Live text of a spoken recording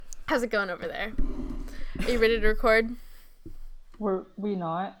How's it going over there? Are you ready to record? Were we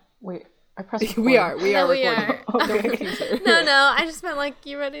not? Wait, I pressed record. We are No, we recording. are. Okay. No, I just meant like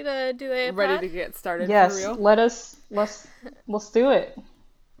you ready to do the Ready pod? to get started for Yes, real? let's do it.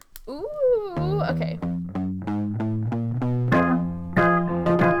 Ooh, okay.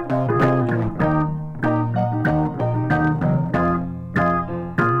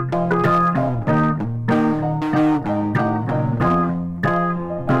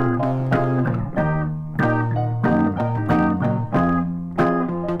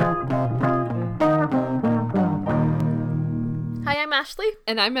 Hi, I'm Ashley.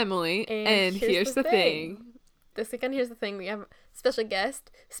 And I'm Emily, and here's the thing. This weekend, here's the thing. We have a special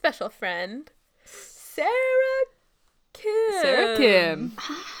guest, special friend, Sarah Kim. Sarah Kim.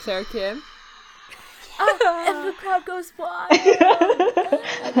 Sarah Kim. And the crowd goes wild.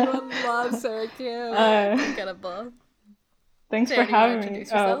 Everyone loves Sarah Kim. Incredible. Thanks Sarah, for do you wanna having me.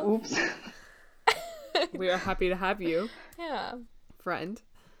 introduce yourself? Oops. We are happy to have you, Yeah. friend.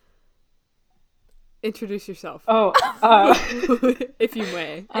 Introduce yourself, Oh, if you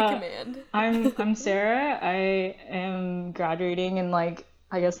may. I command. I'm Sarah. I am graduating in I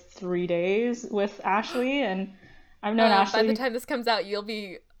guess 3 days with Ashley, and I've known By Ashley. the time this comes out, you'll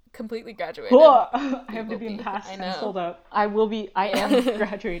be completely graduated. Whoa, I have to will be in be. past I tense. know. Hold up. I am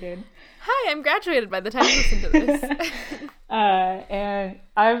graduated. Hi, I'm graduated by the time you listen to this. And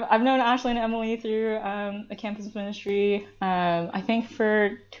I've known Ashley and Emily through the campus ministry. I think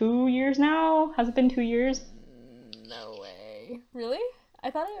for 2 years now. Has it been 2 years? No way. Really? I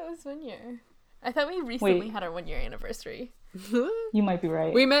thought it was 1 year. I thought we recently had our 1 year anniversary. You might be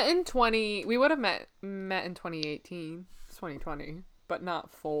right. We met in we would have met in 2018. It's 2020, but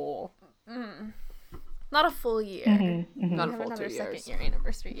not full. Not a full year. Not We a haven't full had 2 our years. second year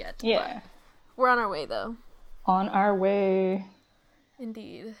anniversary yet. Yeah. But we're on our way though. On our way.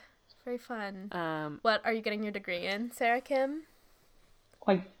 Indeed. Very fun. Um, What are you getting your degree in, Sarah Kim?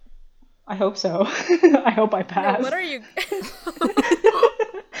 I hope so. I hope I No, pass. what are you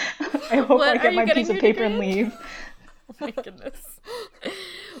I hope what I are get you my getting piece of your paper and degree in? leave. Oh my goodness.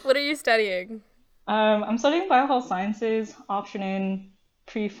 What are you studying? I'm studying biohealth sciences, option in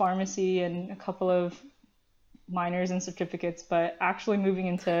pre-pharmacy and a couple of minors and certificates, but actually moving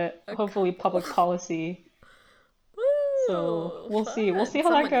into hopefully public policy. So, we'll see. We'll Fun. see how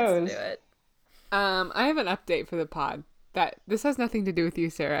that Someone needs goes. to do it. I have an update for the pod. That this has nothing to do with you,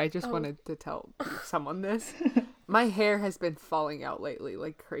 Sarah. I just Oh. wanted to tell someone this. My hair has been falling out lately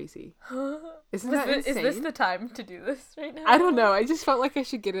like crazy. Isn't that Is insane? this the time to do this right now? I don't know. I just felt like I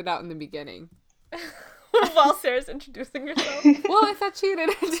should get it out in the beginning. While Sarah's introducing herself. Well, I thought she had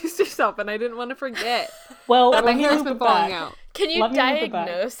introduced herself, and I didn't want to forget. Well, My let me hair's loop been it falling back. out. Can you Let me loop it back.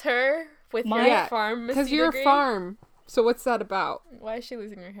 diagnose her with My- your Yeah, pharmacy because you're degree? a farm. So what's that about? Why is she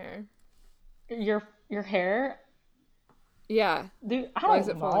losing her hair? Your hair? Yeah. Dude, I Why is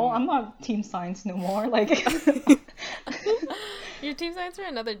don't it know. falling out? I'm not team science no more. Your team science for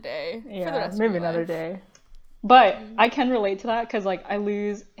another day. For the Yeah, rest of maybe your another life. day. But I can relate to that because I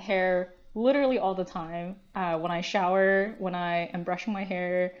lose hair literally all the time. When I shower, when I am brushing my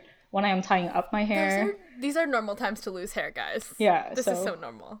hair, when I am tying up my hair. These are normal times to lose hair, guys. Yeah, This is so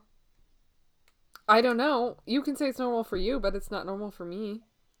normal. I don't know. You can say it's normal for you, but it's not normal for me.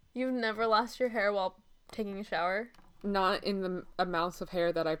 You've never lost your hair while taking a shower? Not in the amounts of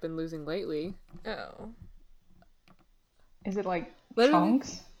hair that I've been losing lately. Oh. Is it Literally-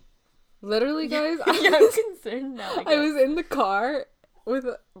 chunks? Literally, guys, Yeah, I'm concerned now. I was in the car with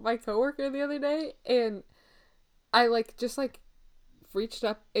my coworker the other day, and I just reached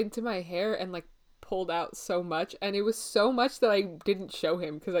up into my hair and pulled out so much, and it was so much that I didn't show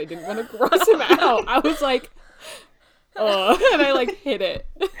him because I didn't want to gross him out. I was like, oh, and I hid it.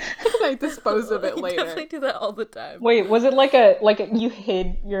 And I disposed of it I later. definitely do that all the time. Wait, was it you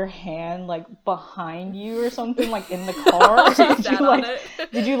hid your hand behind you or something in the car? Or did Sat you on it.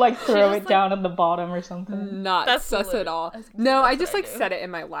 did you throw just, it down at the bottom or something? Not That's sus lit- at all. I was gonna say, No, I that's just what I do. set it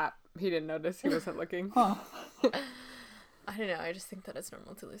in my lap. He didn't notice. He wasn't looking. Huh. I don't know. I just think that it's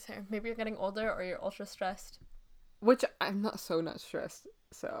normal to lose hair. Maybe you're getting older or you're ultra stressed. Which I'm not stressed,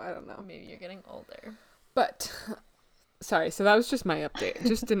 so I don't know. Maybe you're getting older. But sorry, so that was just my update.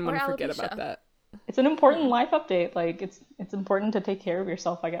 Just didn't want Or to forget alopecia. about that. It's an important life update. It's important to take care of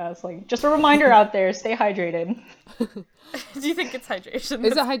yourself, I guess. Just a reminder out there, stay hydrated. Do you think it's hydration?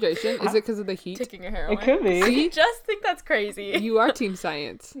 Is it hydration? Is it because of the heat? taking your hair away? It could be. I just think that's crazy. You are team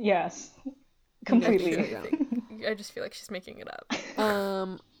science. Yes. Sure, Completely. yeah. I just feel like she's making it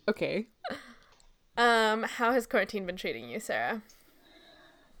up. Okay. How has quarantine been treating you, Sarah?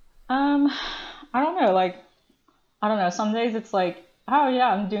 I don't know. I don't know. Some days it's oh yeah,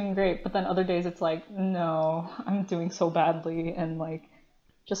 I'm doing great. But then other days it's like, no, I'm doing so badly and like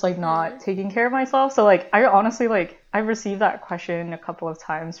just like not Mm. taking care of myself. So like I honestly like I've received that question a couple of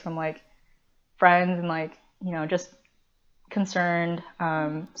times from like friends and like, just concerned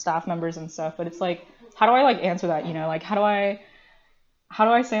staff members and stuff. But it's like, how do I like answer that? Like how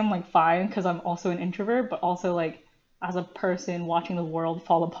do I say I'm like fine because I'm also an introvert, but also like as a person watching the world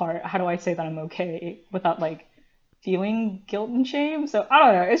fall apart, how do I say that I'm okay without like feeling guilt and shame? So I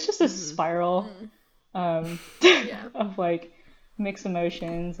don't know. It's just a spiral Mm. um, Yeah. of like mixed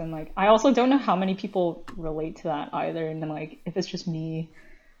emotions, and like I also don't know how many people relate to that either, and then like if it's just me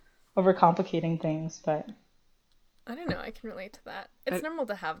overcomplicating things, but I don't know. I can relate to that. It's I, normal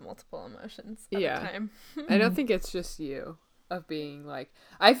to have multiple emotions at a yeah. time. I don't think it's just you of being like,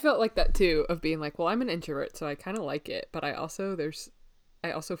 I felt like that too, of being like, well, I'm an introvert, so I kind of like it, but I also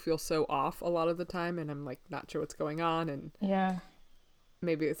feel so off a lot of the time, and I'm like not sure what's going on, and yeah.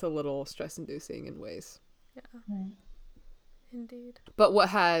 maybe it's a little stress inducing in ways. Yeah, Right. indeed. But what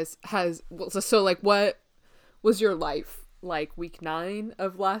so like what was your life like week 9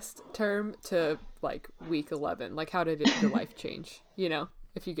 of last term to like week 11? Like how did your life change?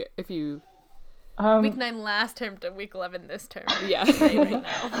 If you Week Um, 9 last term to week 11 this term. yeah. Say right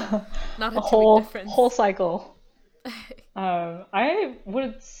now. Not a a 2 week whole difference. whole cycle. I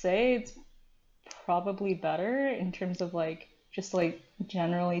would say it's probably better in terms of like just like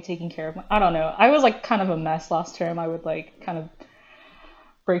generally taking care of I don't know. I was like kind of a mess last term. I would like kind of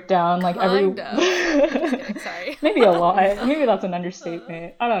break down like every Kind of. Just kidding, sorry. maybe a lot. Maybe that's an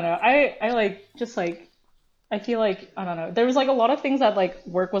understatement. I don't know. I like just like I feel like I don't know. There was like a lot of things that like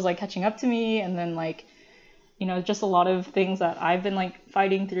work was like catching up to me, and then like just a lot of things that I've been like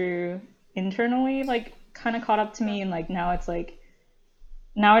fighting through internally like kind of caught up to me, and like now it's like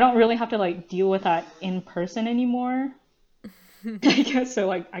now I don't really have to like deal with that in person anymore. I guess so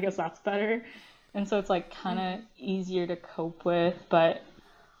like I guess that's better. And so it's like kind of easier to cope with, but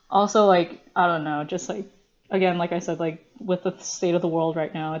also like I don't know, just like again like I said like with the state of the world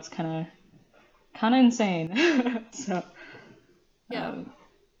right now, it's kind of insane. So Yeah.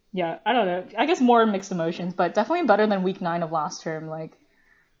 yeah, I don't know. I guess more mixed emotions, but definitely better than week 9 of last term. Like,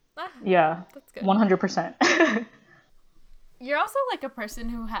 Ah, yeah, that's good. 100%. You're also like a person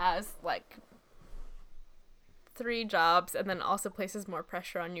who has like 3 jobs and then also places more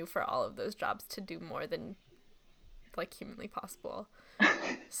pressure on you for all of those jobs to do more than like humanly possible.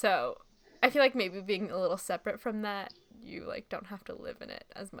 So I feel like maybe being a little separate from that, you like don't have to live in it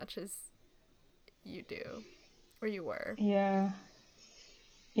as much as you do or you were. Yeah,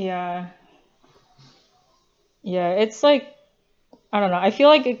 yeah, yeah. It's like, I don't know. I feel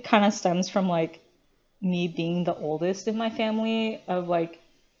like it kind of stems from like me being the oldest in my family, of like,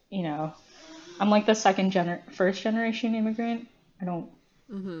 you know, I'm like the first generation immigrant. I don't,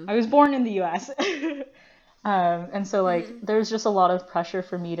 Mm-hmm. I was born in the US. And so like Mm-hmm. there's just a lot of pressure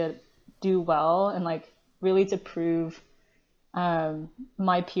for me to do well and like really to prove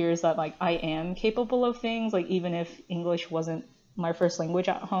my peers that like I am capable of things, like even if English wasn't my first language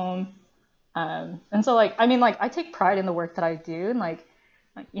at home. And so like I mean like I take pride in the work that I do, and like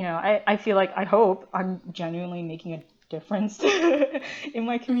I feel like I hope I'm genuinely making a difference in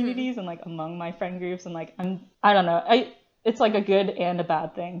my Mm-hmm. communities and like among my friend groups, and like I don't know, it's like a good and a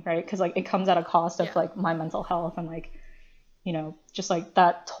bad thing, right? Because like it comes at a cost of Yeah. like my mental health and like just like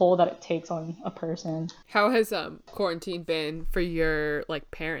that toll that it takes on a person. How has quarantine been for your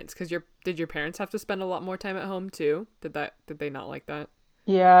like parents? Because did your parents have to spend a lot more time at home too? Did they not like that?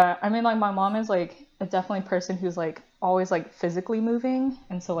 Yeah, I mean, like my mom is like a definitely person who's like always like physically moving,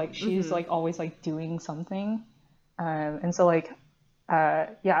 and so like she's Mm-hmm. like always like doing something. And so like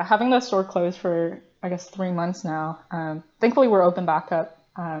yeah, having the store closed for I guess 3 months now. Thankfully we're open back up,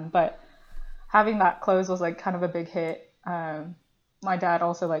 but having that closed was like kind of a big hit. My dad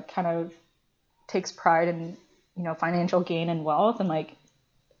also like kind of takes pride in financial gain and wealth, and like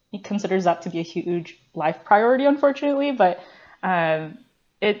he considers that to be a huge life priority, unfortunately. But um,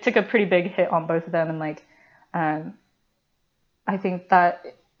 it took a pretty big hit on both of them, and like um, I think that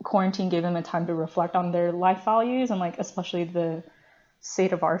quarantine gave them a time to reflect on their life values, and like especially the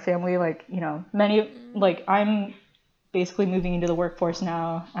state of our family. Like many like I'm basically moving into the workforce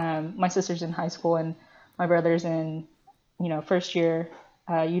now. My sister's in high school, and my brother's in first year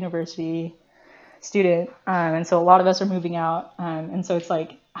university student, and so a lot of us are moving out, and so it's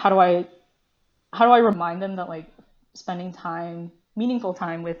like how do I remind them that like spending time, meaningful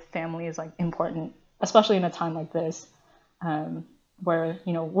time with family is like important, especially in a time like this, um, where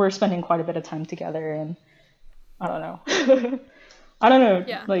we're spending quite a bit of time together, and I don't know. I don't know,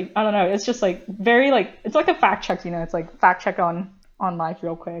 Yeah. like I don't know. It's just like very like it's like a fact check, it's like fact check on on life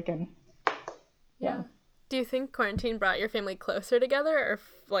real quick, and yeah. Do you think quarantine brought your family closer together, or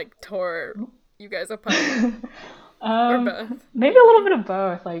like tore you guys apart, or both? Maybe a little bit of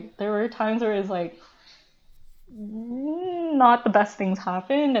both. Like there were times where it was like not the best things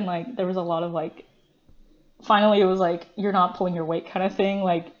happened, and like there was a lot of like finally it was like you're not pulling your weight kind of thing,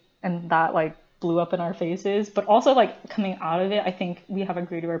 like, and that like blew up in our faces. But also like coming out of it, I think we have a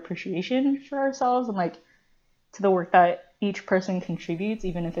greater appreciation for ourselves and like to the work that each person contributes,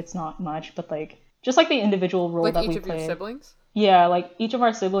 even if it's not much, but like just like the individual role Like that each we of play. your siblings? Yeah, like each of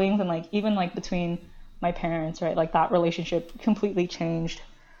our siblings, and like even like between my parents, right? Like that relationship completely changed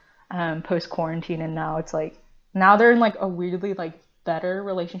post quarantine, and now it's like now they're in like a weirdly like better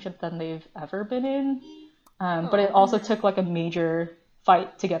relationship than they've ever been in. But it also took like a major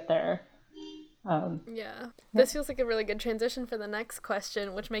fight to get there. Yeah. This feels like a really good transition for the next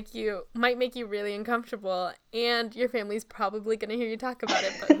question, which might make you really uncomfortable, and your family's probably gonna hear you talk about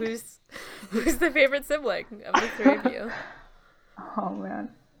it, but who's the favorite sibling of the three of you? Oh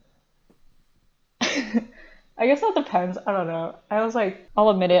man. I guess that depends. I don't know. I'll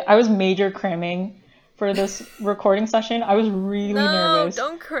admit it. I was major cramming for this recording session. I was really nervous. No,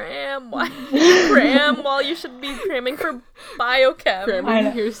 don't cram. Why you cram while you should be cramming for biochem?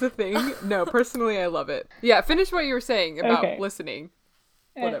 Cramming, here's the thing. No, personally, I love it. Yeah, finish what you were saying about listening.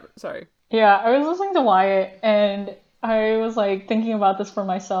 Whatever. Sorry. Yeah, I was listening to Wyatt, and I was like thinking about this for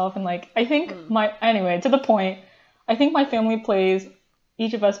myself, and like I think anyway, to the point, I think my family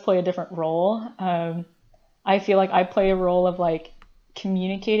each of us play a different role. I feel like I play a role of like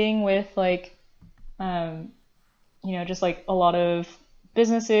communicating with like just like a lot of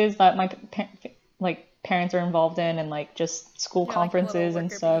businesses that my parents are involved in, and like just school conferences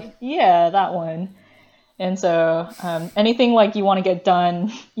and stuff. Yeah, that one. And so anything like you want to get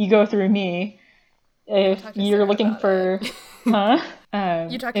done, you go through me. If you're looking for,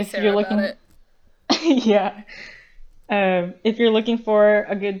 you talk to Sarah about it. Yeah. If you're looking for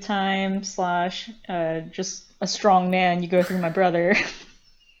a good time / just a strong man, you go through my brother.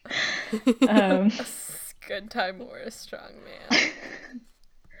 A good time or a strong man.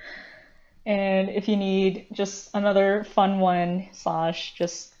 And if you need just another fun one /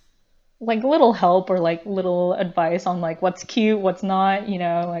 just like little help or like little advice on like what's cute, what's not,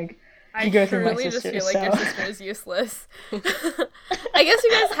 like you go through my sister. I just feel like your sister is useless. I guess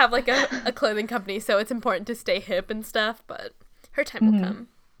you guys have like a clothing company, so it's important to stay hip and stuff, but her time will come.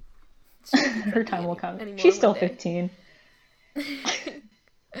 Her time will come. She's still 15.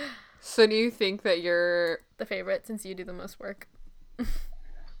 So do you think that you're the favorite since you do the most work?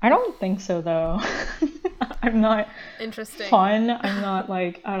 I don't think so, though. I'm not fun. I'm not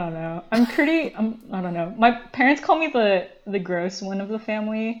like, I don't know. I don't know. My parents call me the gross one of the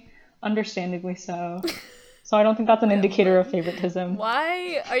family, understandably so. So I don't think that's an indicator of favoritism.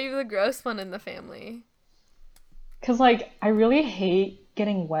 Why are you the gross one in the family? Because like I really hate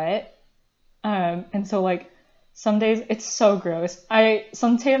getting wet. And so like some days it's so gross.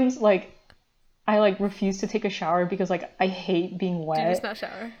 Sometimes I refuse to take a shower because like I hate being wet. Do you just not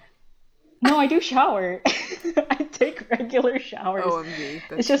shower? No, I do shower. I take regular showers. OMG.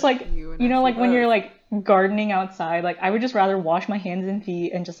 It's just like like when you're like gardening outside, like I would just rather wash my hands and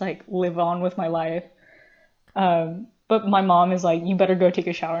feet and just like live on with my life. But my mom is like, you better go take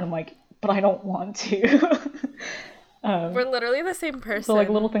a shower, and I'm like, but I don't want to. We're literally the same person. So like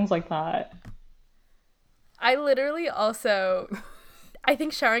little things like that. I literally also, I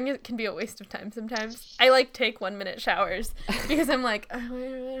think showering can be a waste of time sometimes. I take 1-minute showers because I'm like,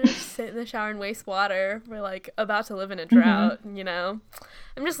 oh, I just sit in the shower and waste water. We're like about to live in a drought, I'm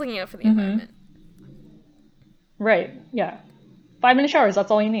just looking out for the environment. Right, yeah. 5-minute showers,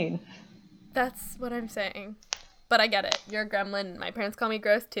 that's all you need. That's what I'm saying. But I get it. You're a gremlin. My parents call me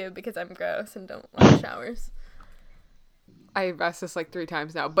gross too because I'm gross and don't like showers. I've asked this 3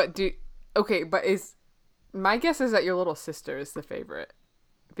 times now, but my guess is that your little sister is the favorite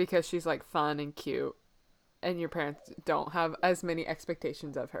because she's fun and cute, and your parents don't have as many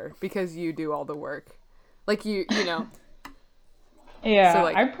expectations of her because you do all the work. You know. Yeah, so,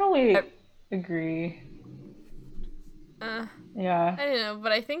 I probably agree. Yeah. I don't know,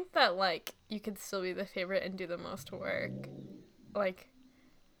 but I think that you could still be the favorite and do the most work.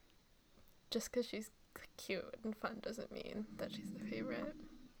 Just because she's cute and fun doesn't mean that she's the favorite.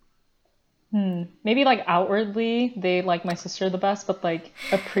 Maybe outwardly they like my sister the best, but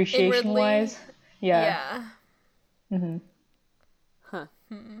appreciation wise, yeah. Huh.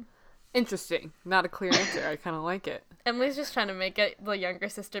 Interesting. Not a clear answer. I kind of like it. Emily's just trying to make it the younger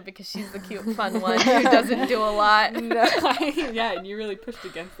sister because she's the cute, fun one who doesn't do a lot. No, yeah, and you really pushed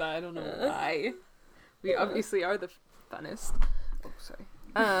against that. I don't know why. We obviously are the funnest. Oh, sorry.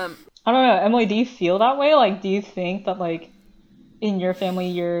 I don't know, Emily, do you feel that way? Like, do you think that, like, in your family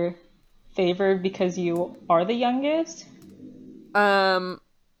you're favored because you are the youngest?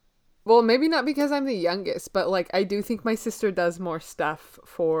 Well, maybe not because I'm the youngest, but like I do think my sister does more stuff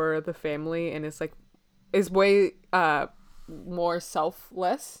for the family and is way more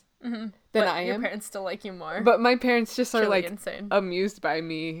selfless than But I your am. parents still like you more. But my parents just are Truly like insane. amused by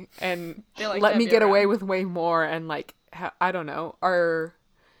me and They like to let have me you get away around. with way more and like I don't know, are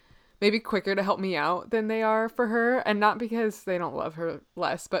maybe quicker to help me out than they are for her, and not because they don't love her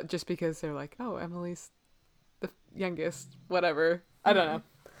less, but just because they're like, "Oh, Emily's the youngest, whatever." I don't know.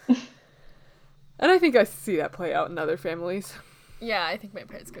 And I think I see that play out in other families. Yeah, I think my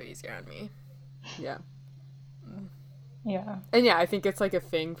parents go easier on me. Yeah. Yeah. And yeah, I think it's like a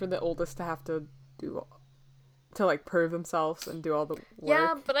thing for the oldest to have to like prove themselves and do all the work.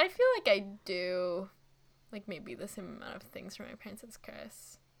 Yeah, but I feel like I do, like, maybe the same amount of things for my parents as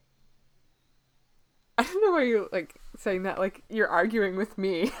Chris. I don't know why you're like saying that like you're arguing with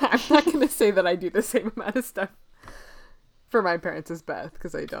me. I'm not going to say that I do the same amount of stuff for my parents as Beth,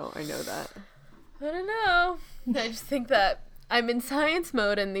 because I don't. I know that. I don't know. I just think that I'm in science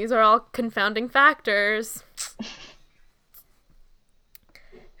mode and these are all confounding factors.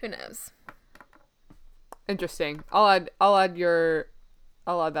 Who knows? Interesting. I'll add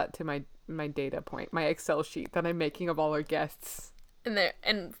that to my data point, my Excel sheet that I'm making of all our guests.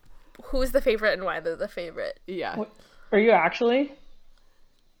 And who's the favorite and why they're the favorite? Yeah. What, are you actually?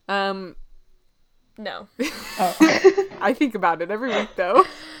 No. Oh. I think about it every week though.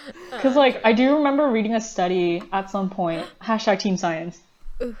 Because, like, I do remember reading a study at some point, hashtag Team Science.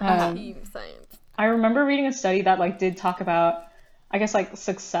 Team science. I remember reading a study that, like, did talk about, I guess, like,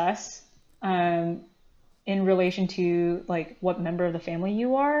 success in relation to, like, what member of the family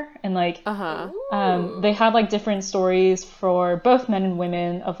you are. And, like, they had, like, different stories for both men and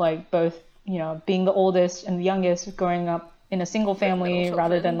women of, like, both, you know, being the oldest and the youngest growing up in a single family middle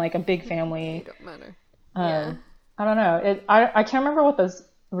rather children. than, like, a big family. It don't matter. Yeah. I don't know. I can't remember what those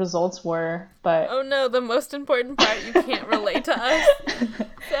results were, but Oh no, the most important part, you can't relate to us.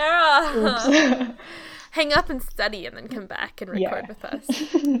 Sarah! Hang up and study and then come back and record with us.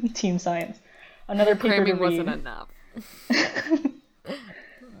 Team Science. Another paper to Cramming read. wasn't enough.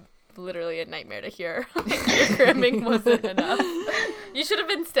 Literally a nightmare to hear. Your cramming wasn't enough. You should have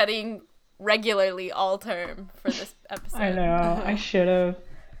been studying regularly all term for this episode. I know. I should have.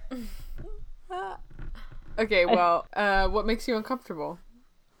 Okay, well, what makes you uncomfortable?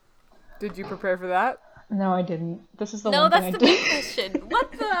 Did you prepare for that? No, I didn't. This is the No, one that's thing the I big did. question.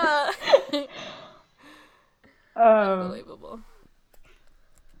 What the? Um, Unbelievable.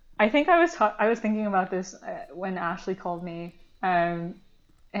 I think I was thinking about this when Ashley called me, and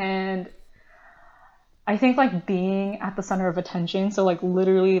I think like being at the center of attention. So like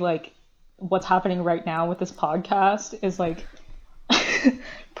literally like what's happening right now with this podcast is like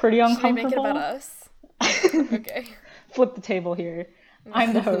pretty Should we uncomfortable. make it about us? Okay. Flip the table here.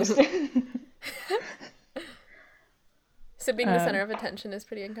 I'm the host. So being the center of attention is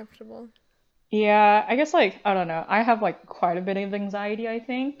pretty uncomfortable. Yeah, I guess like I don't know. I have like quite a bit of anxiety, I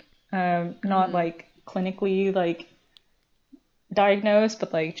think. Not like clinically like diagnosed,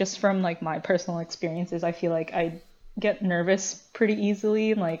 but like just from like my personal experiences, I feel like I get nervous pretty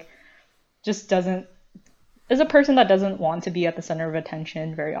easily and like just doesn't is a person that doesn't want to be at the center of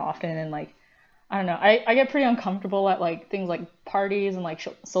attention very often, and like I don't know. I get pretty uncomfortable at like things like parties and like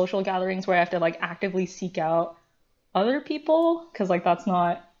social gatherings where I have to like actively seek out other people because like that's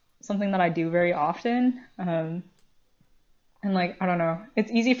not something that I do very often. And like I don't know,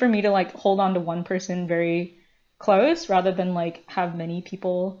 it's easy for me to like hold on to one person very close rather than like have many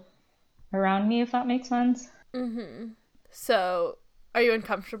people around me, if that makes sense. So, are you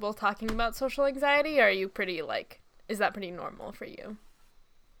uncomfortable talking about social anxiety, or are you pretty like, is that pretty normal for you?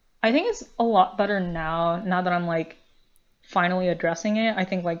 I think it's a lot better now that I'm like finally addressing it. I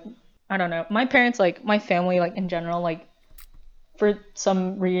think like I don't know, my parents, like my family, like in general, like for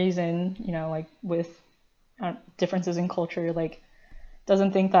some reason, you know, like with differences in culture, like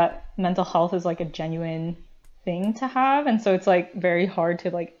doesn't think that mental health is like a genuine thing to have, and so it's like very hard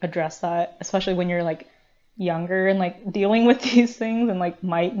to like address that, especially when you're like younger and like dealing with these things and like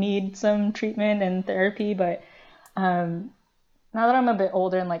might need some treatment and therapy. But now that I'm a bit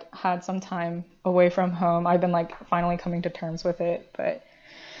older and like had some time away from home, I've been like finally coming to terms with it, but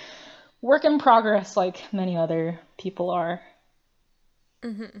work in progress like many other people are.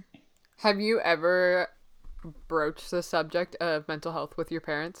 Have you ever broached the subject of mental health with your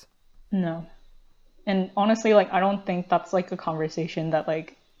parents? No. And honestly, like I don't think that's like a conversation that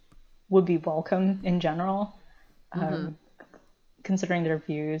like would be welcome in general. considering their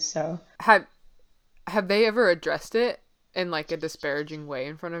views. So Have they ever addressed it in like a disparaging way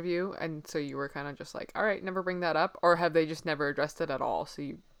in front of you, and so you were kind of just like, all right, never bring that up? Or have they just never addressed it at all, so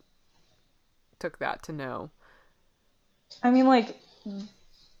you took that to know? I mean, like,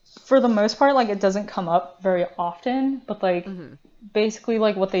 for the most part, like, it doesn't come up very often, but like, Mm-hmm. basically,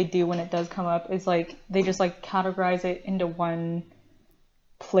 like, what they do when it does come up is like they just like categorize it into one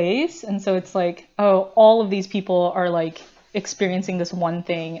place. And so it's like, oh, all of these people are like experiencing this one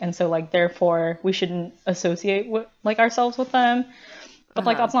thing, and so like therefore we shouldn't associate with like ourselves with them. But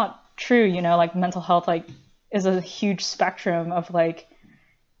like Uh-huh. that's not true, you know, like mental health like is a huge spectrum of like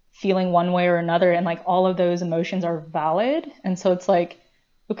feeling one way or another, and like all of those emotions are valid. And so it's like,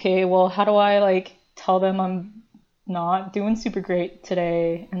 okay, well, how do I like tell them I'm not doing super great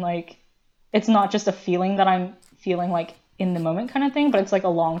today, and like it's not just a feeling that I'm feeling like in the moment kind of thing, but it's like a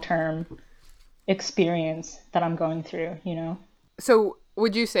long-term experience that I'm going through, you know? So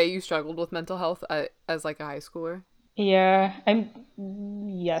would you say you struggled with mental health as like a high schooler? Yeah, I'm,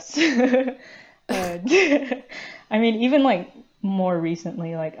 yes. I mean, even like more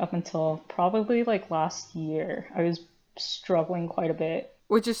recently, like up until probably like last year, I was struggling quite a bit.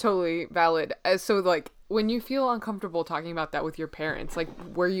 Which is totally valid. So like when you feel uncomfortable talking about that with your parents, like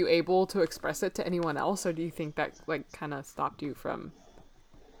were you able to express it to anyone else, or do you think that like kind of stopped you from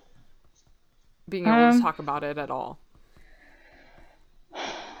being able to Um, talk about it at all?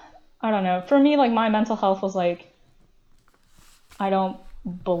 I don't know. For me, like my mental health was like I don't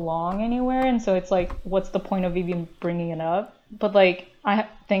belong anywhere, and so it's like, what's the point of even bringing it up? But like,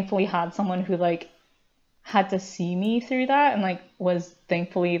 thankfully had someone who like had to see me through that, and like was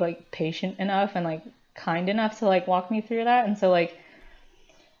thankfully like patient enough and like kind enough to like walk me through that. And so like,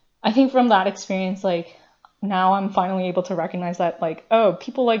 I think from that experience, like now I'm finally able to recognize that like, oh,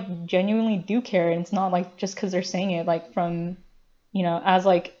 people like genuinely do care, and it's not like just because they're saying it like from, you know, as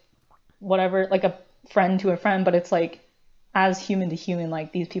like whatever, like a friend to a friend, but it's like as human to human,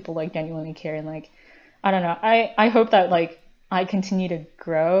 like these people like genuinely care. And like, I don't know, I hope that like I continue to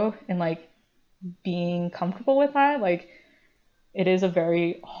grow and like being comfortable with that. Like it is a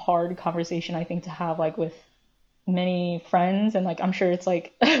very hard conversation, I think, to have like with many friends, and like I'm sure it's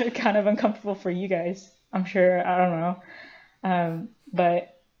like kind of uncomfortable for you guys, I'm sure. I don't know.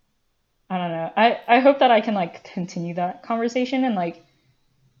 But I don't know, I hope that I can like continue that conversation and like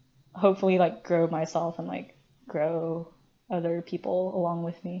hopefully like grow myself and like grow other people along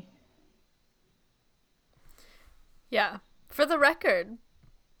with me. Yeah. For the record,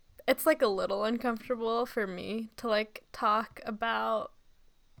 it's like a little uncomfortable for me to like talk about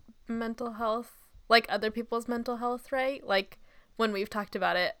mental health, like other people's mental health, right? Like when we've talked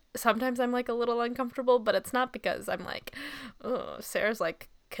about it, sometimes I'm like a little uncomfortable, but it's not because I'm like, oh, Sarah's like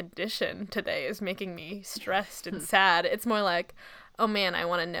condition today is making me stressed and sad. It's more like, oh man, I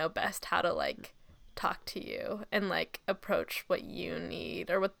want to know best how to like talk to you and like approach what you need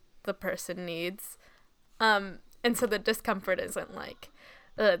or what the person needs. And so the discomfort isn't like,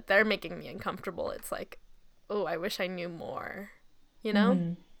 they're making me uncomfortable. It's like, oh, I wish I knew more, you know?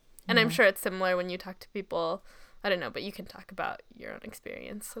 Mm-hmm. And I'm Yeah. sure it's similar when you talk to people. I don't know, but you can talk about your own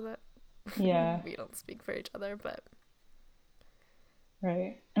experience so that Yeah, we don't speak for each other. But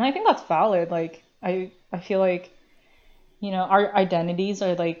right. And I think that's valid. Like I feel like, you know, our identities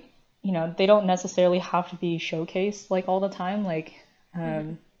are like, you know, they don't necessarily have to be showcased like all the time. Like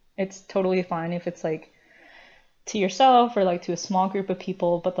mm-hmm. it's totally fine if it's like to yourself or like to a small group of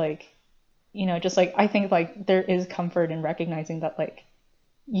people, but like, you know, just like I think like there is comfort in recognizing that like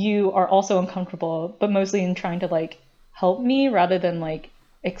you are also uncomfortable, but mostly in trying to like help me rather than like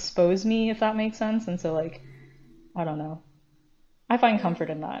expose me, if that makes sense. And so like, I don't know. I find Yeah.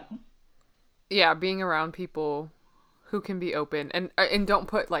 comfort in that. Yeah, being around people who can be open and don't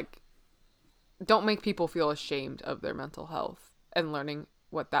put like don't make people feel ashamed of their mental health and learning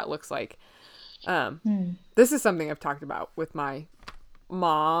what that looks like. Um, Hmm. this is something I've talked about with my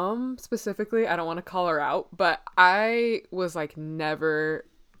mom specifically. I don't want to call her out, but I was like never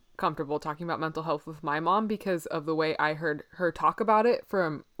comfortable talking about mental health with my mom because of the way I heard her talk about it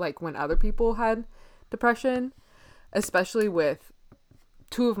from like when other people had depression, especially with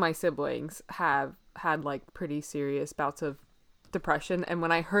two of my siblings have had like pretty serious bouts of depression. And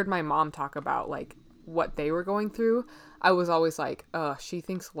when I heard my mom talk about like what they were going through, I was always like, she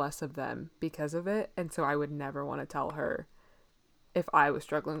thinks less of them because of it. And so I would never want to tell her if I was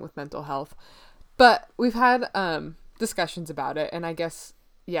struggling with mental health. But we've had discussions about it, and I guess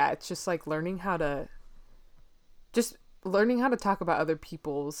yeah, it's just like learning how to talk about other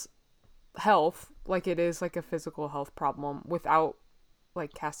people's health like it is like a physical health problem without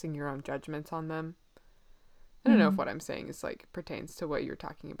like casting your own judgments on them. I don't know if what I'm saying is like pertains to what you're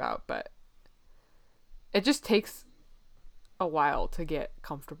talking about, but it just takes a while to get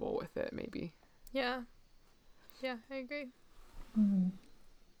comfortable with it, maybe. Yeah. Yeah, I agree.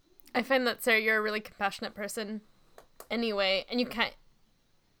 I find that, Sarah, you're a really compassionate person anyway, and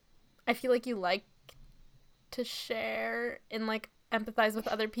I feel like you like to share and like empathize with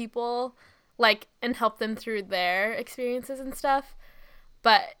other people, like, and help them through their experiences and stuff.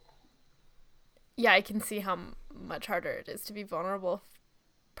 But yeah, I can see how much harder it is to be vulnerable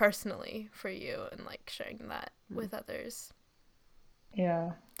personally for you and like sharing that with others.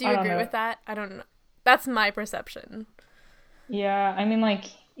 Yeah. Do you agree with that? I don't know. That's my perception. Yeah, I mean, like,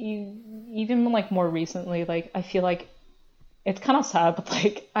 even like more recently, like, I feel like it's kind of sad, but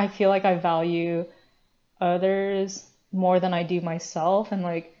like, I feel like I value others more than I do myself. And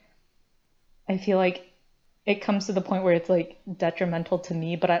like, I feel like it comes to the point where it's like detrimental to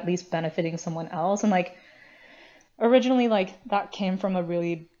me, but at least benefiting someone else. And like, originally, like, that came from a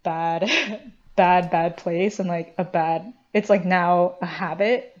really bad, bad place, and like it's like now a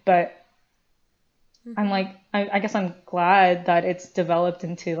habit, but I'm like, I guess I'm glad that it's developed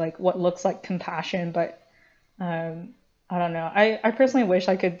into like what looks like compassion, but I don't know. I personally wish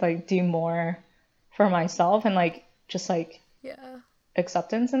I could like do more for myself and like just like Yeah.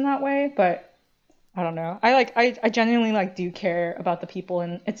 acceptance in that way, but I don't know. I genuinely like do care about the people,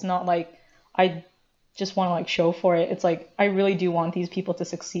 and it's not like I just want to like show for it. It's like I really do want these people to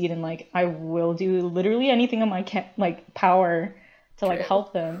succeed, and like I will do literally anything in my like power to like True.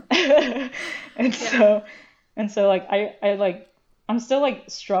 help them. And so like I like I'm still like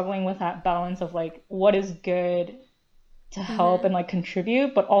struggling with that balance of like what is good to help and like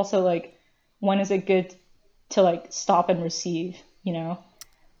contribute, but also like when is it good to like stop and receive, you know?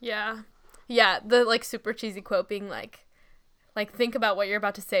 Yeah. Yeah, the like super cheesy quote being like think about what you're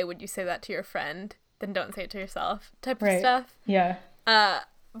about to say. Would you say that to your friend? Then don't say it to yourself type of Right. stuff. Yeah.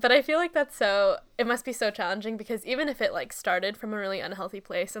 But I feel like it must be so challenging, because even if it like started from a really unhealthy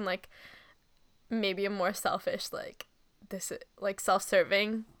place and like maybe a more selfish, like this like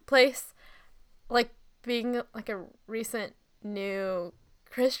self-serving place, like being like a recent new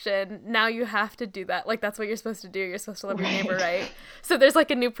Christian, now you have to do that. Like that's what you're supposed to do. You're supposed to love your neighbor, right? So there's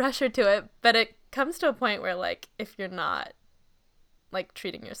like a new pressure to it, but it comes to a point where like if you're not like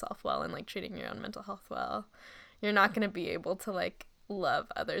treating yourself well and like treating your own mental health well, you're not going to be able to like love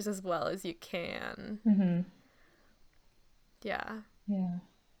others as well as you can. Mm-hmm. Yeah. Yeah.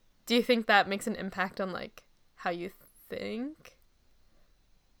 Do you think that makes an impact on like how you think?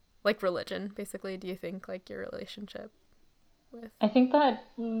 Like religion, basically. Do you think like your relationship with? I think that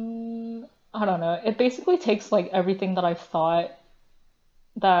I don't know. It basically takes like everything that I've thought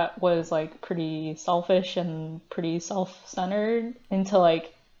that was like pretty selfish and pretty self-centered into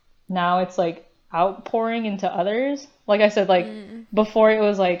like now it's like outpouring into others. Like I said, like before it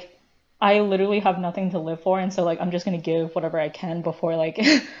was like I literally have nothing to live for, and so like I'm just gonna give whatever I can before like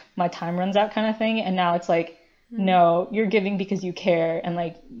my time runs out kind of thing. And now it's like no, you're giving because you care and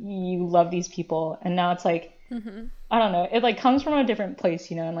like you love these people. And now it's like I don't know, it like comes from a different place,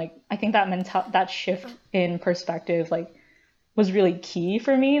 you know. And like I think that shift in perspective like was really key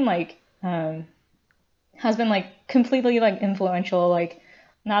for me, and like has been like completely like influential. Like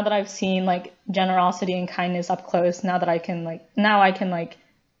now that I've seen like generosity and kindness up close, now I can like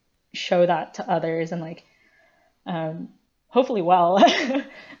show that to others, and like hopefully well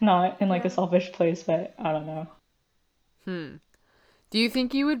not in like a selfish place, but I don't know. Do you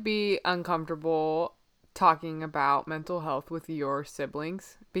think you would be uncomfortable talking about mental health with your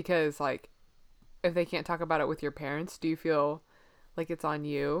siblings? Because like if they can't talk about it with your parents, do you feel like it's on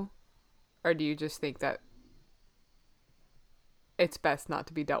you? Or do you just think that it's best not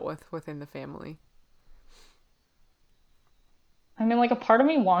to be dealt with within the family? I mean, like a part of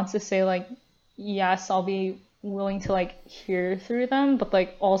me wants to say like, yes, I'll be willing to like hear through them, but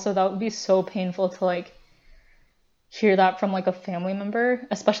like also that would be so painful to like hear that from like a family member,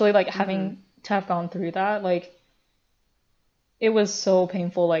 especially like having to have gone through that. Like it was so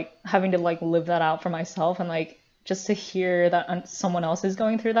painful, like having to like live that out for myself, and like just to hear that someone else is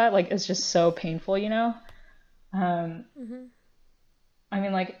going through that, like it's just so painful, you know. I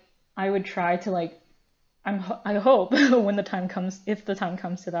mean, like I would try to like I hope when the time comes, if the time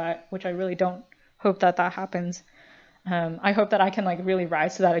comes to that, which I really don't hope that happens. I hope that I can like really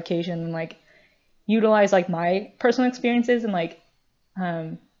rise to that occasion and like utilize like my personal experiences, and like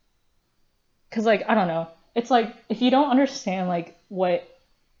because like I don't know, it's like if you don't understand like what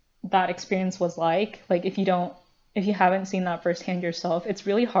that experience was like if you haven't seen that firsthand yourself, it's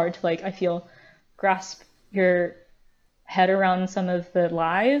really hard to like I feel grasp your head around some of the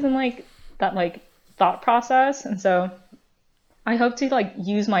lies and like that like thought process. And so I hope to like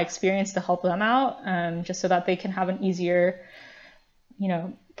use my experience to help them out, just so that they can have an easier,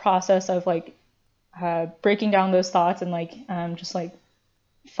 process of like breaking down those thoughts and like just like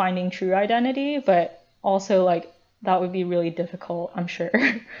finding true identity. But also like that would be really difficult, I'm sure.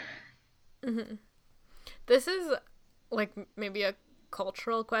 This is like maybe a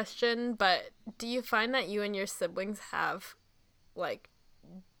cultural question, but do you find that you and your siblings have like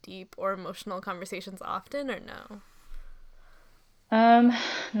deep or emotional conversations often, or no?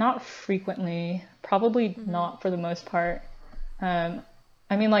 Not frequently, probably not for the most part.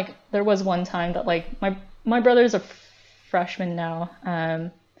 I mean, like there was one time that like my brother's a freshman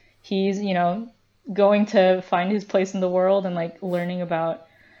now. He's, going to find his place in the world and like learning about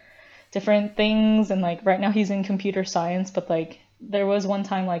different things, and like right now he's in computer science. But like there was one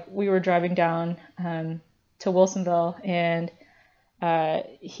time like we were driving down to Wilsonville, and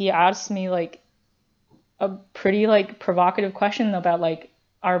he asked me like a pretty like provocative question about like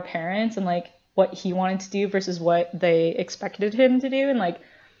our parents and like what he wanted to do versus what they expected him to do. And like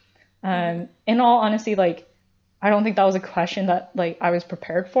in all honesty, like I don't think that was a question that like I was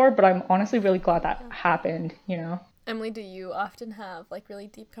prepared for, but I'm honestly really glad that happened. Emily, do you often have like really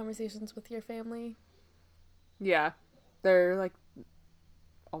deep conversations with your family? Yeah, they're like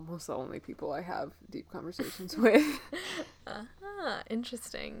almost the only people I have deep conversations with.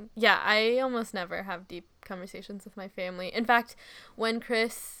 Interesting. Yeah, I almost never have deep conversations with my family. In fact, when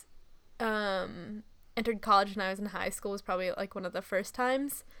Chris entered college and I was in high school was probably like one of the first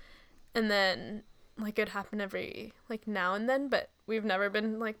times. And then like it would happen every like now and then, but we've never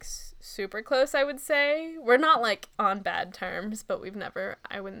been like super close, I would say. We're not like on bad terms, but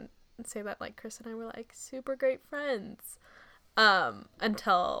I wouldn't say that like Chris and I were like super great friends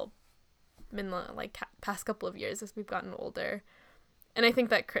until in the like past couple of years as we've gotten older. And I think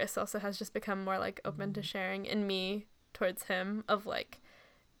that Chris also has just become more like open to sharing, and me towards him, of like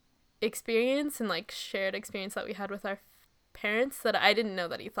experience and like shared experience that we had with our parents that I didn't know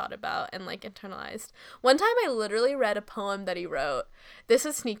that he thought about and like internalized. One time I literally read a poem that he wrote. This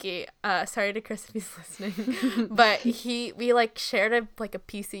was sneaky. Sorry to Chris if he's listening. But we like shared a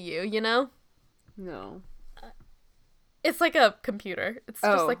PCU, No. It's like a computer. It's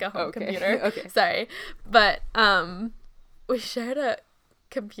just like a home computer. Okay. Sorry. But we shared a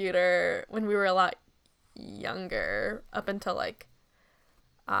computer when we were a lot younger, up until like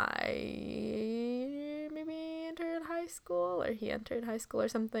I maybe entered high school, or he entered high school or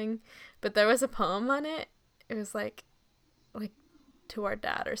something. But there was a poem on it. It was like to our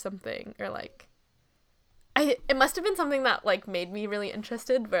dad or something, or like it must have been something that like made me really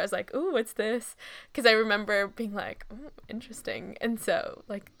interested, where I was like, ooh, what's this? Because I remember being like, ooh, interesting. And so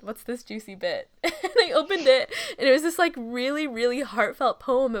like, what's this juicy bit? And I opened it, and it was this like really, really heartfelt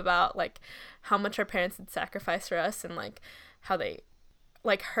poem about like how much our parents had sacrificed for us, and like how they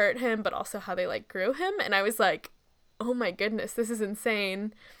like hurt him, but also how they like grew him. And I was like, oh my goodness, this is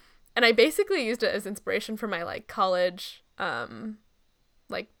insane. And I basically used it as inspiration for my like college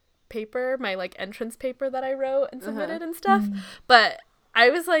like paper, my like entrance paper that I wrote and submitted and stuff. But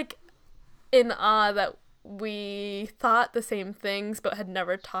I was like in awe that we thought the same things but had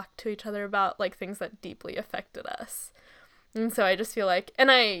never talked to each other about like things that deeply affected us. And so I just feel like,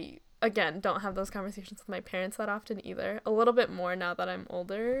 and I again don't have those conversations with my parents that often either, a little bit more now that I'm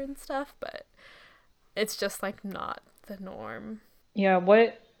older and stuff, but it's just like not the norm. Yeah,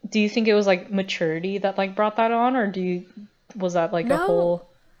 what do you think? It was like maturity that like brought that on, or was that like a whole...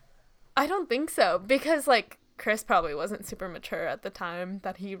 I don't think so, because like Chris probably wasn't super mature at the time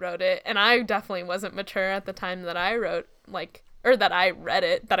that he wrote it, and I definitely wasn't mature at the time that I wrote or that I read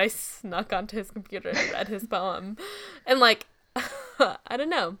it, that I snuck onto his computer and read his poem. And like I don't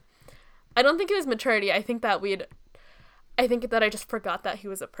know. I don't think it was maturity. I think that I just forgot that he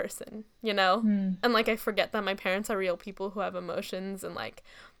was a person, And like I forget that my parents are real people who have emotions and like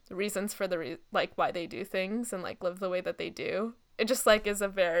reasons for like why they do things and like live the way that they do. It just like is a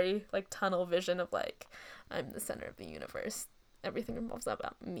very like tunnel vision of like, I'm the center of the universe. Everything revolves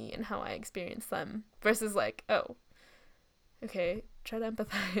about me and how I experience them, versus like, oh, okay, try to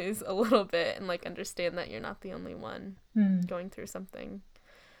empathize a little bit and like understand that you're not the only one going through something.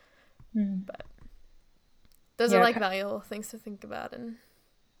 But those are like valuable things to think about, and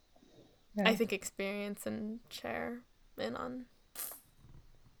I think experience and share in on.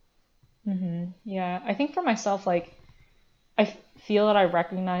 Yeah, I think for myself, like I feel that I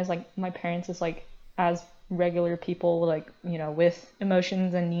recognize like my parents as regular people, like with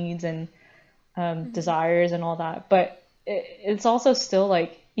emotions and needs and desires and all that. But it's also still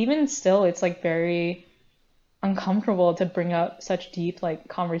like, even still, it's like very uncomfortable to bring up such deep like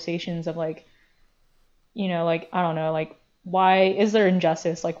conversations of like you know, like, I don't know, like, why is there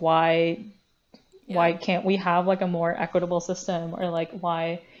injustice? Like, why Yeah. can't we have like a more equitable system, or like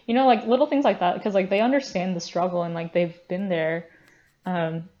why, you know, like little things like that, because like they understand the struggle and like they've been there.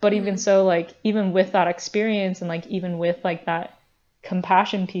 But even Mm-hmm. so, like even with that experience and like even with like that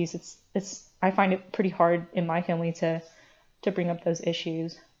compassion piece, it's I find it pretty hard in my family to bring up those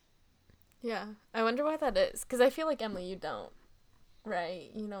issues. Yeah. I wonder why that is. Because I feel like, Emily, you don't,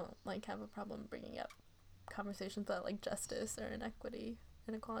 right? You don't, like, have a problem bringing up conversations about, like, justice or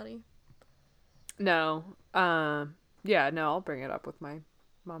inequality. No. Yeah, no, I'll bring it up with my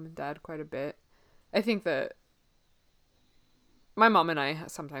mom and dad quite a bit. I think that my mom and I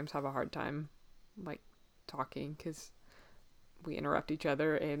sometimes have a hard time, like, talking because we interrupt each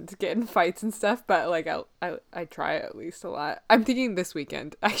other and get in fights and stuff. But like, I try at least a lot. I'm thinking this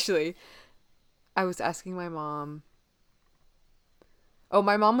weekend actually. I was asking my mom. Oh,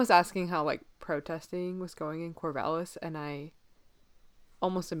 my mom was asking how like protesting was going in Corvallis, and I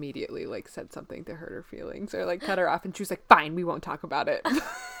almost immediately like said something to hurt her feelings or like cut her off, and she was like, "Fine, we won't talk about it."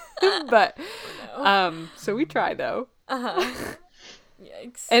 But Oh, no. so we try though, Uh-huh.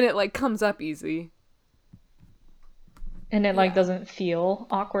 Yikes. and it like comes up easy. And it like Yeah. doesn't feel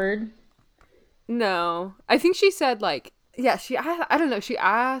awkward. No, I think she said like, yeah, I don't know. She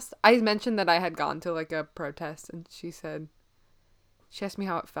asked. I mentioned that I had gone to like a protest, and she asked me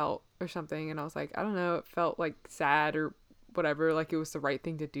how it felt or something, and I was like, I don't know. It felt like sad or whatever. Like it was the right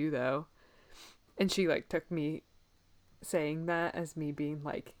thing to do though. And she like took me saying that as me being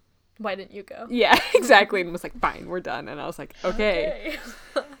like, Why didn't you go? yeah, exactly, and was like, fine, we're done. And I was like, okay.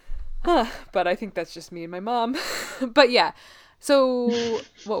 But I think that's just me and my mom. But yeah. So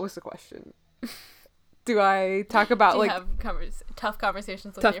what was the question? Do I talk about Do you like have tough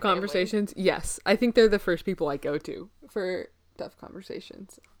conversations with tough your family? conversations? Yes. I think they're the first people I go to for tough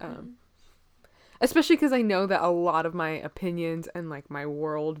conversations. Especially because I know that a lot of my opinions and like my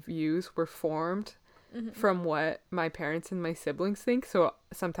world views were formed from what my parents and my siblings think. So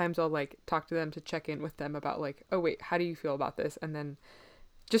sometimes I'll like talk to them to check in with them about like, oh wait, how do you feel about this? And then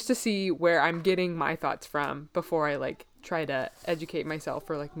just to see where I'm getting my thoughts from before I like try to educate myself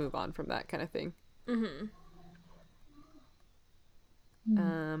or like move on from that kind of thing. Mm-hmm.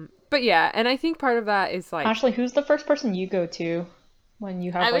 But yeah, and I think part of that is like, Ashley, who's the first person you go to when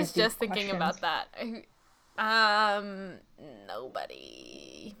you have I was like these just thinking questions? about that. Um,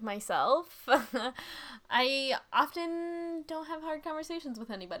 Nobody. Myself. I often don't have hard conversations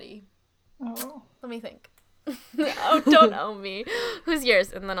with anybody. Oh. Let me think. Oh, don't owe me. Who's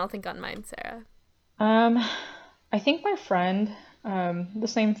yours? And then I'll think on mine, Sarah. Um, I think my friend, the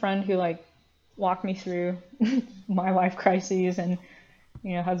same friend who like walked me through my life crises and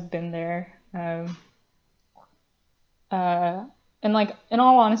you know has been there. Uh, and like in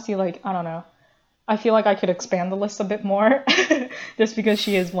all honesty, like I don't know, I feel like I could expand the list a bit more, just because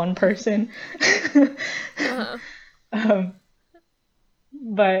she is one person. Uh-huh. um,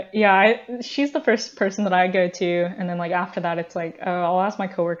 but yeah, she's the first person that I go to, and then like after that, it's like oh, I'll ask my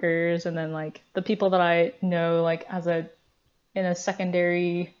coworkers, and then like the people that I know like as a in a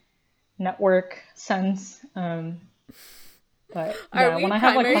secondary network sense. But Are yeah, we when I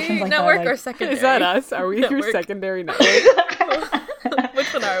have like questions primary like that, network or like secondary? is that us? Are we your network? secondary network?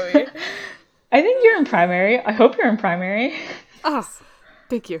 Which one are we? I think you're in primary. I hope you're in primary. Ah,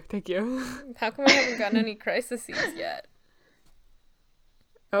 thank you, thank you. How come I haven't gotten any crises yet?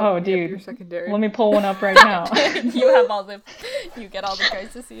 Oh, Yep, you're dude, secondary. let me pull one up right now. You get all the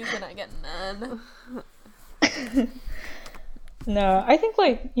crises and I get none. No, I think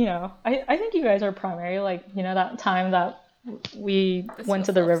like, you know, I think you guys are primary. Like, you know, that time that we This went feels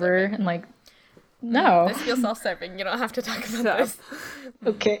to the river self-serving. and like, no. This feels self-serving. You don't have to talk about Stop. this.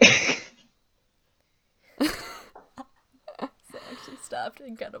 Okay. So actually stopped.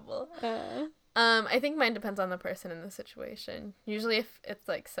 Incredible. I think mine depends on the person in the situation. Usually if it's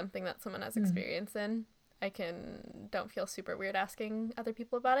like something that someone has experience in, I don't feel super weird asking other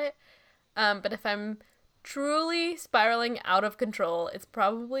people about it. But if I'm truly spiraling out of control, it's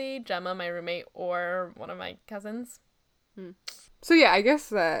probably Gemma, my roommate, or one of my cousins. So yeah, I guess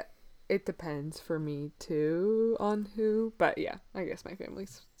that it depends for me too on who, but yeah, I guess my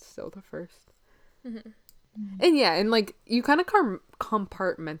family's still the first. And yeah, and like you kind of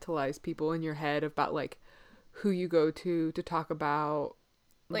compartmentalize people in your head about like who you go to talk about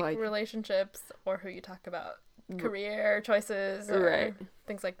Like relationships, or who you talk about career choices, or Right.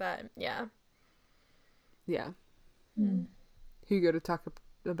 things like that. Yeah. yeah, who you go to talk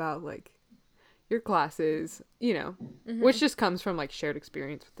about like your classes, you know, which just comes from like shared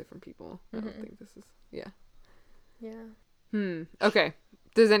experience with different people. I don't think this is Yeah. Okay.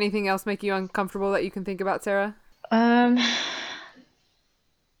 Does anything else make you uncomfortable that you can think about, Sarah? I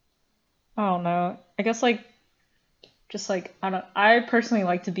don't know. I guess like just like I personally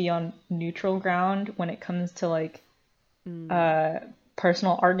like to be on neutral ground when it comes to like uh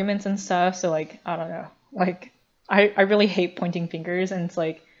personal arguments and stuff. So like I don't know. Like I really hate pointing fingers, and it's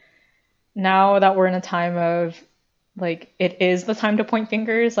like now that we're in a time of like it is the time to point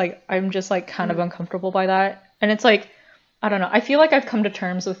fingers, like I'm just like kind of uncomfortable by that. And it's like I don't know. I feel like I've come to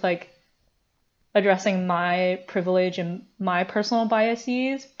terms with like addressing my privilege and my personal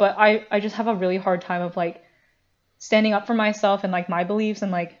biases, but I just have a really hard time of like standing up for myself and like my beliefs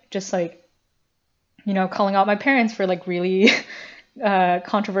and like just like calling out my parents for like really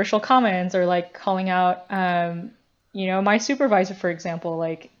controversial comments, or like calling out my supervisor, for example,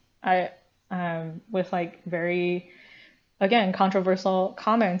 like I with like very again controversial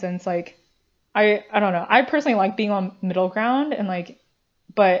comments. And it's like I don't know, I personally like being on middle ground, and like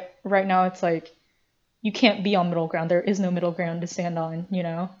but right now it's like you can't be on middle ground. There is no middle ground to stand on.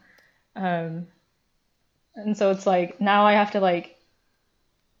 um and so it's like now I have to like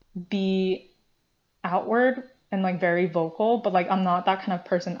be outward and like very vocal, but like I'm not that kind of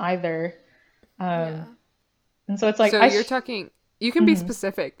person either. Yeah. um and so it's like So you're talking, you can be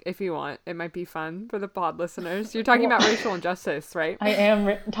specific if you want. It might be fun for the pod listeners. You're talking about racial injustice, right? I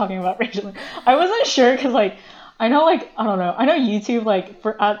am talking about racial. I wasn't sure because like I know like I don't know. I know YouTube like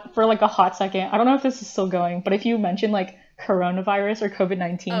for like a hot second. I don't know if this is still going, but if you mention like coronavirus or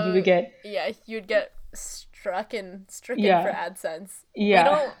COVID-19, you would get Yeah, you'd get stricken for yeah AdSense. yeah. We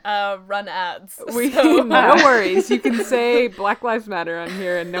don't run ads. We So no worries. You can say Black Lives Matter on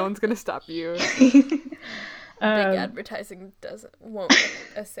here, and no one's gonna stop you. big advertising won't get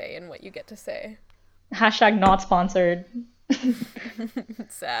a say in what you get to say. Hashtag not sponsored.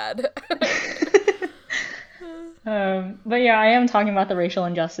 Sad. But yeah, I am talking about the racial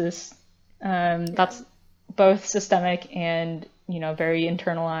injustice. That's both systemic and very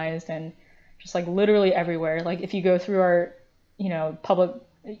internalized, and just like literally everywhere. Like if you go through our public,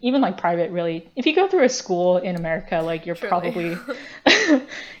 even like private, really, if you go through a school in America, like you're Truly. probably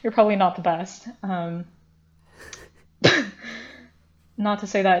you're probably not the best. Not to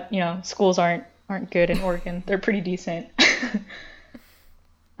say that schools aren't good in Oregon. They're pretty decent.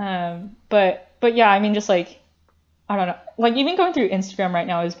 But yeah, I mean, just like I don't know, like even going through Instagram right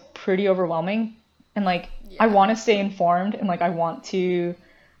now is pretty overwhelming, and like I want to stay informed, and like I want to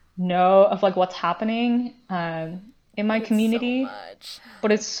know of like what's happening in my community, So much.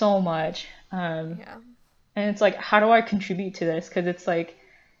 but it's so much. Yeah. And it's like, how do I contribute to this? Because it's like,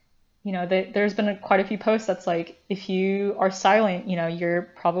 there's been quite a few posts that's like, if you are silent, you're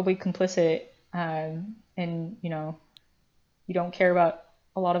probably complicit, and you don't care about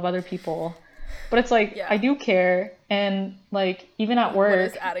a lot of other people. But it's like, Yeah. I do care, and like even at What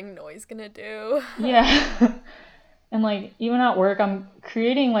work, is adding noise gonna do? yeah. And like even at work, I'm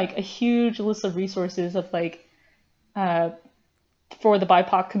creating like a huge list of resources of like uh, for the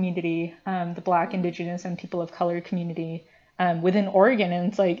BIPOC community, the Black, Indigenous, and people of color community within Oregon, and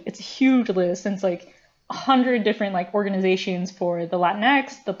it's like it's a huge list, and it's like 100 different like organizations for the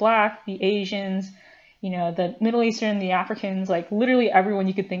Latinx, the Black, the Asians, the Middle Eastern, the Africans, like literally everyone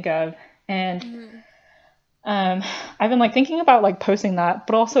you could think of. And I've been like thinking about like posting that,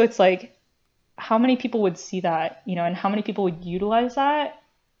 but also it's like how many people would see that, and how many people would utilize that.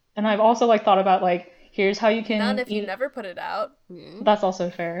 And I've also like thought about like here's how you can None if you never put it out. That's also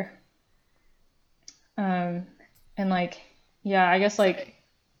fair. And like yeah, I guess like Sorry.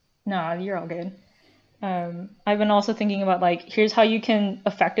 no, you're all good. I've been also thinking about like here's how you can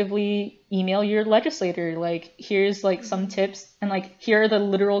effectively email your legislator. Like here's like some tips, and like here are the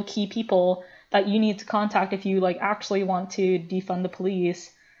literal key people that you need to contact if you like actually want to defund the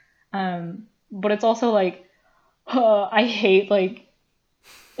police. But it's also like I hate like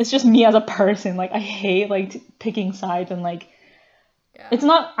it's just me as a person. Like I hate like picking sides, and like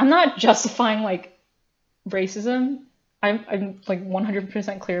I'm not justifying like racism. I'm like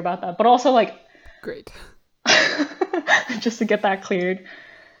 100% clear about that. But also like Great. just to get that cleared,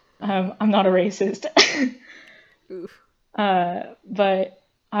 I'm not a racist. Oof. But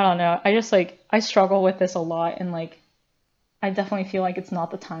I don't know. I just like I struggle with this a lot, and like I definitely feel like it's not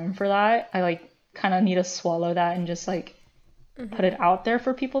the time for that. I like kind of need to swallow that and just like put it out there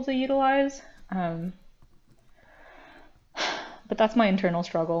for people to utilize. But that's my internal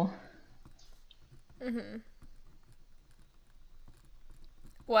struggle.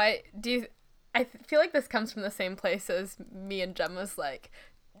 Why do you? I feel like this comes from the same place as me and Gemma's like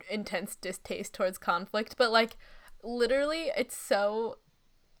intense distaste towards conflict, but like literally it's so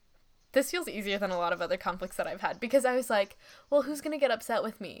this feels easier than a lot of other conflicts that I've had, because I was like, well, who's gonna get upset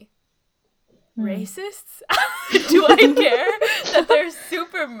with me? Racists? Do I care that they're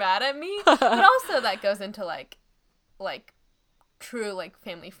super mad at me? But also that goes into like true like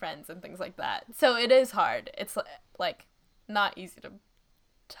family friends and things like that. So it is hard. It's like not easy to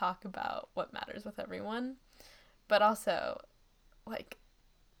talk about what matters with everyone, but also like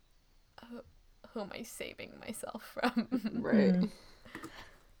who am I saving myself from? Right.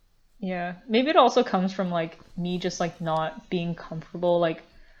 Yeah, maybe it also comes from like me just like not being comfortable like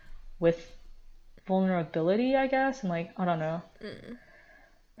with vulnerability, I guess, and like I don't know.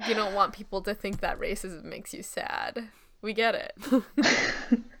 You don't want people to think that racism makes you sad. We get it.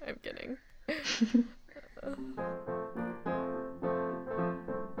 I'm kidding.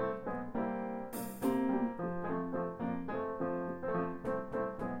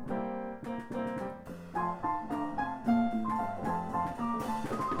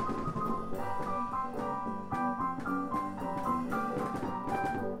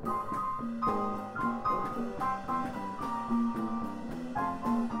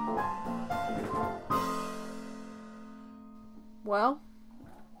 Well,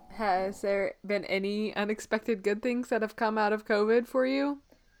 has there been any unexpected good things that have come out of COVID for you?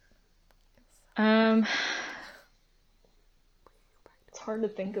 It's hard to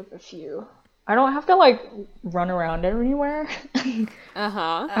think of a few. I don't have to like run around everywhere. You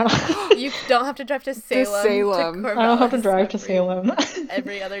don't have to drive to Salem. Salem. To I don't have to Corvallis drive to Salem.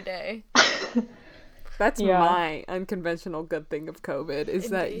 every other day. That's Yeah. my unconventional good thing of COVID is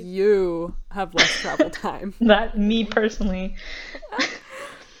that Indeed. you have less travel time. That me personally.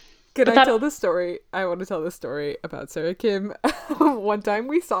 Can But I that- tell the story? I want to tell the story about Sarah Kim. One time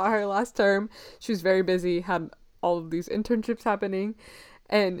we saw her last term. She was very busy, had all of these internships happening,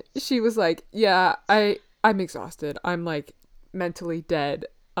 and she was like, "Yeah, I'm exhausted. I'm like mentally dead.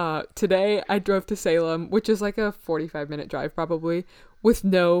 Today I drove to Salem, which is like a 45-minute drive probably, with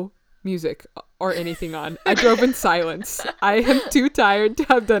no music or anything on. I drove in silence. I am too tired to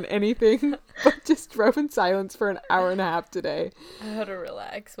have done anything, but just drove in silence for an hour and a half today." How to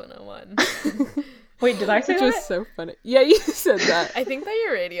relax 101. Wait, did I say Which that? was so funny. Yeah, you said that. I think that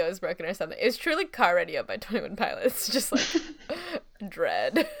your radio is broken or something. It's truly Car Radio by 21 Pilots. Just like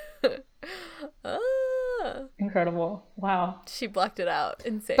dread. Incredible. Wow. She blocked it out.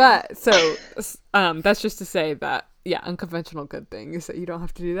 Insane. But so that's just to say that unconventional good thing is that you don't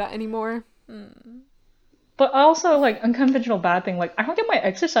have to do that anymore. But also like unconventional bad thing, like I don't get my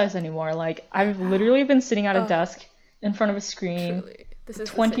exercise anymore. Like I've literally been sitting at a desk in front of a screen truly, this is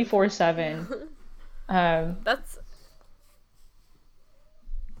 24/7. That's.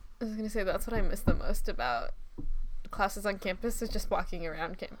 I was gonna say that's what I miss the most about classes on campus is just walking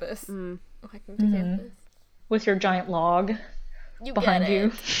around campus, walking to campus. With your giant log You behind get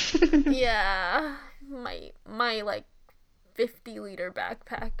you. it. Yeah, my like 50-liter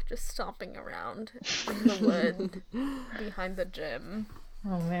backpack just stomping around in the wood behind the gym.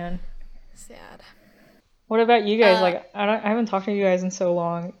 Oh man. Sad. What about you guys? Like I haven't talked to you guys in so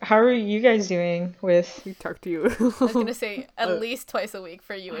long. How are you guys doing with We talk to you. I was gonna say at least twice a week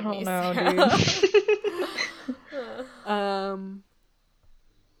for you and I me, don't know, Sarah.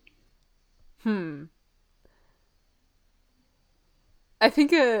 dude. I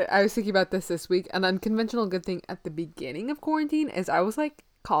think I was thinking about this week. An unconventional good thing at the beginning of quarantine is I was like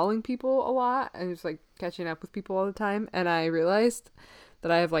calling people a lot and just like catching up with people all the time, and I realized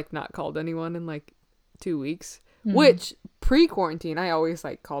that I have like not called anyone in like 2 weeks. Which pre-quarantine I always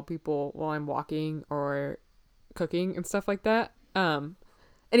like call people while I'm walking or cooking and stuff like that.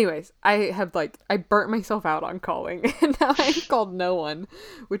 Anyways, I burnt myself out on calling and now I've called no one,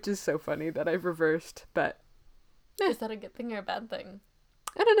 which is so funny that I've reversed, but Is that a good thing or a bad thing?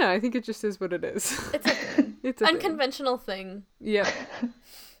 I don't know. I think it just is what it is. It's a thing. It's a thing. Unconventional thing. Yeah.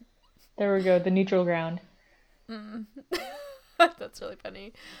 there we go, the neutral ground. That's really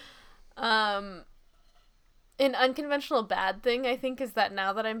funny. An unconventional bad thing, I think, is that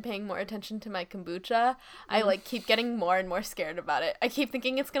now that I'm paying more attention to my kombucha, I like keep getting more and more scared about it. I keep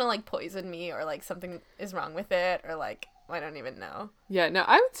thinking it's gonna like poison me or like something is wrong with it or like I don't even know. Yeah, no,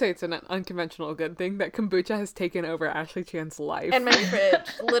 I would say it's an unconventional good thing that kombucha has taken over Ashley Chan's life. And my fridge.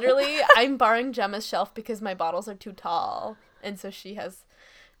 Literally, I'm borrowing Gemma's shelf because my bottles are too tall. And so she has...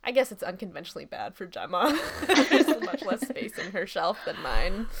 I guess it's unconventionally bad for Gemma. There's much less space in her shelf than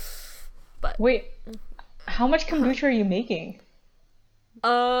mine. But... Wait, how much kombucha are you making?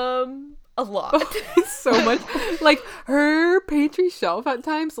 A lot. So much. Like, her pantry shelf at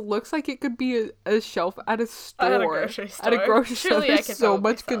times looks like it could be a shelf at a store. At a grocery store. At a grocery store. Surely I There's could so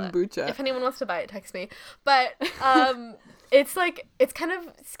probably much sell it. kombucha. If anyone wants to buy it, text me. But, It's like, it's kind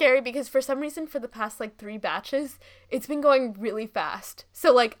of scary because for some reason for the past like 3 batches, it's been going really fast.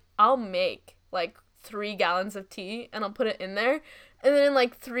 So like I'll make like 3 gallons of tea and I'll put it in there. And then in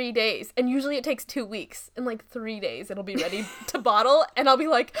like 3 days, and usually it takes 2 weeks, in like 3 days it'll be ready to bottle, and I'll be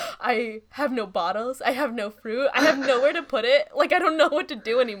like, I have no bottles, I have no fruit, I have nowhere to put it, like I don't know what to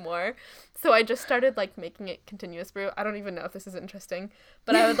do anymore. So I just started like making it continuous brew. I don't even know if this is interesting,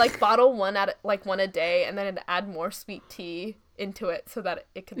 but I would like bottle one a day, and then I'd add more sweet tea into it so that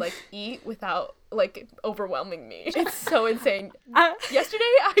it could like eat without like overwhelming me. It's so insane. Yesterday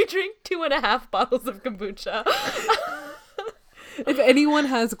I drank 2.5 bottles of kombucha. If anyone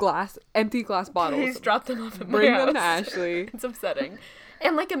has empty glass bottles, please drop them off at my bring house. them to Ashley. It's upsetting.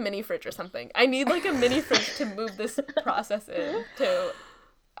 And like a mini fridge or something. I need like a mini fridge to move this process in.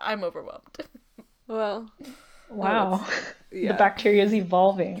 I'm overwhelmed. Well, Wow. yeah, The bacteria is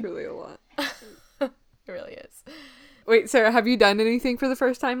evolving. truly a lot. It really is. Wait, Sarah, have you done anything for the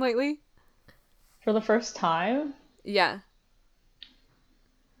first time lately? For the first time? Yeah.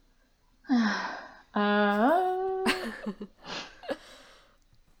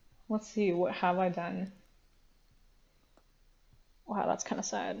 Let's see, what have I done? Wow, that's kind of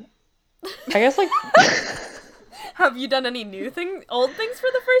sad. I guess like Have you done any old things for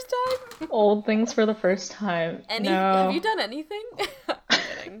the first time? old things for the first time. No, Have you done anything? I'm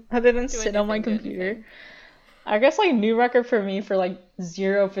kidding. I didn't sit on my anything, do computer. anything. I guess like new record for me for like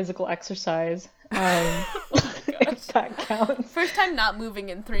 0 physical exercise. If that counts. First time not moving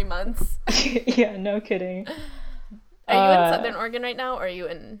in 3 months. Yeah, no kidding. Are you in Southern Oregon right now, or are you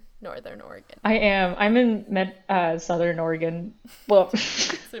in Northern Oregon? I am. I'm in Southern Oregon. Well,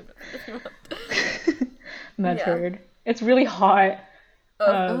 Medford. It's really hot.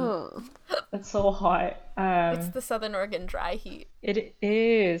 Oh. It's so hot. It's the Southern Oregon dry heat. It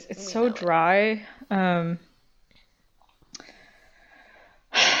is. It's We so know it. dry.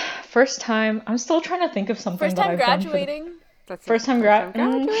 First time. I'm still trying to think of something First that time I've done for the- graduating. That's First time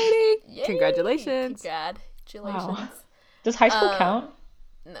graduating. Yay! Congratulations. Congratulations. Wow. Does high school count?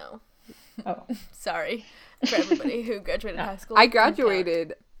 No. Oh. Sorry for everybody who graduated high school. I Didn't count.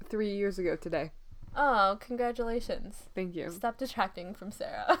 graduated 3 years ago today. Oh, congratulations. Thank you. Stop detracting from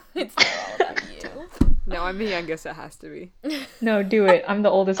Sarah. It's not all about you. No, I'm the youngest. It has to be. No, do it. I'm the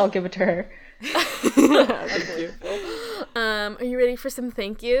oldest. I'll give it to her. Thank you. Are you ready for some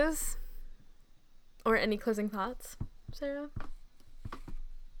thank yous? Or any closing thoughts, Sarah?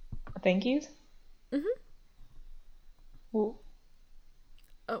 Thank yous. Ooh.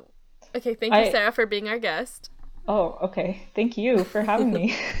 Oh, okay. Thank you, I- Sarah, for being our guest. Oh, okay. Thank you for having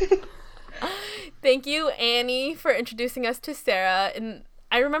me. Thank you, Annie, for introducing us to Sarah. And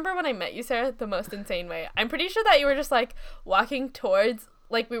I remember when I met you, Sarah, the most insane way. I'm pretty sure that you were just like walking towards,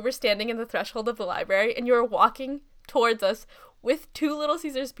 like we were standing in the threshold of the library, and you were walking towards us with 2 Little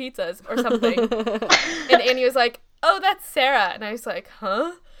Caesars pizzas or something. And Annie was like, "Oh, that's Sarah," and I was like,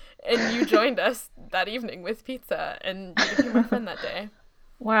 "Huh?" And you joined us that evening with pizza, and you became our friend that day.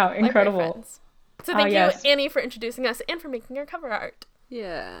 Wow, Library incredible. friends. So thank yes. you, Annie, for introducing us and for making our cover art.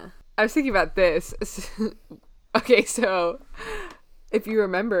 Yeah. I was thinking about this. Okay, so if you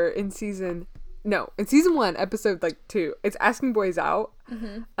remember in season 1, episode like 2, it's Asking Boys Out.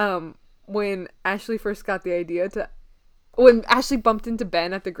 When Ashley first got the idea when Ashley bumped into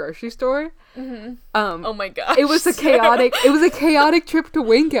Ben at the grocery store. Oh my gosh. It was a chaotic trip to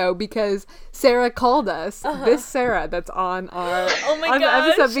Winco because Sarah called us. This Sarah that's on our Oh my on the gosh.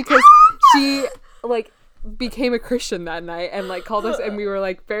 episode because she like became a Christian that night and like called us and we were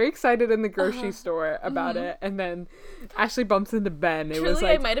like very excited in the grocery store about it, and then Ashley bumps into Ben. It Truly, was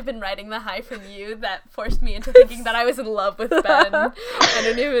like I might have been riding the high from you that forced me into thinking that I was in love with Ben. I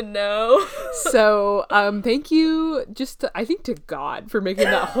don't even know. so thank you I think to God for making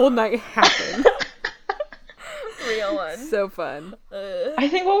that whole night happen. Real one. So fun. I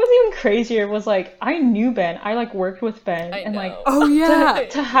think what was even crazier was like I knew Ben. I like worked with Ben, I and like know. Oh yeah.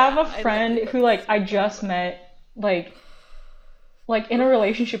 to have Yeah, a friend who like I just met like in a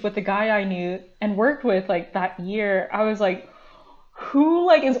relationship with the guy I knew and worked with like that year, I was like, who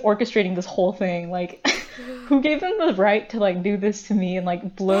like is orchestrating this whole thing? Like who gave them the right to like do this to me and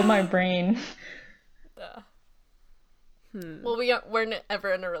like blow my brain? Well, weren't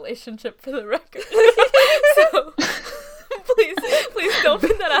ever in a relationship for the record. So please don't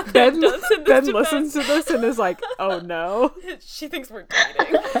put that out there. Don't send this Ben to listens to this and is like, oh no. She thinks we're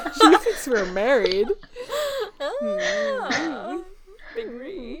dating. She thinks we're married. Big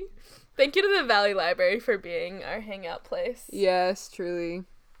re. Thank you to the Valley Library for being our hangout place. Yes, truly.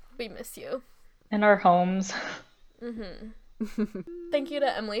 We miss you. In our homes. Thank you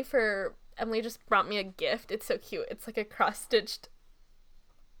to Emily for Emily just brought me a gift. It's so cute. It's like a cross-stitched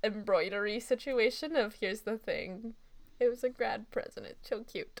embroidery situation of here's the thing. It was a grad present. It's so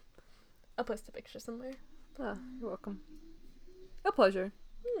cute. I'll post a picture somewhere. Oh, you're welcome. A pleasure.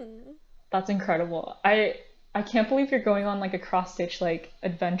 That's incredible. I can't believe you're going on like a cross-stitch like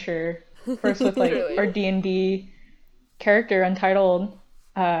adventure first with like Truly. our D&D character Untitled,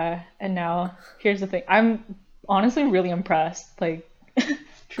 and now here's the thing. I'm honestly really impressed, like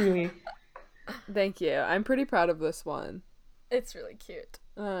truly. Thank you. I'm pretty proud of this one. It's really cute.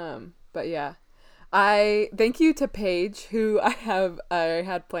 But yeah. I thank you to Paige, who I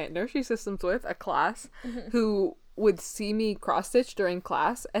had plant nursery systems with, a class, who would see me cross stitch during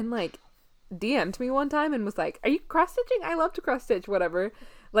class and like DM'd me one time and was like, "Are you cross stitching? I love to cross stitch, whatever."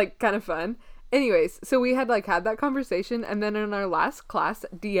 Like, kind of fun. Anyways, so we had like had that conversation, and then in our last class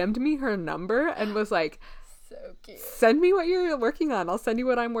DM'd me her number and was like, So cute. "Send me what you're working on. I'll send you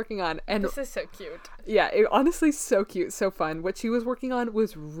what I'm working on." And This is so cute. yeah, it honestly so cute, so fun. What she was working on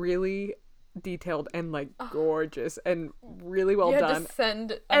was really detailed and like gorgeous and really well You had done. to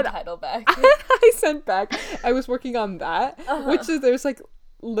send Untitled back. I sent back. I was working on that, which is there's like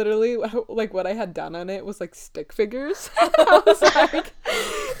literally like what I had done on it was like stick figures. I was like,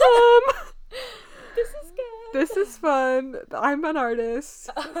 This is good. this is fun. I'm an artist,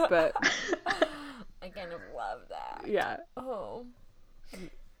 but I kind of love that. yeah, Oh,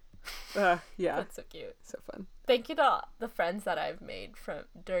 yeah, that's so cute. so fun. Thank you to the friends that I've made from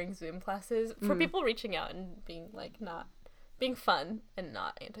during Zoom classes, for people reaching out and being like not being fun and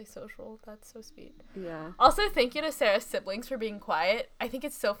not antisocial. That's so sweet. Yeah, Also, thank you to Sarah's siblings for being quiet. I think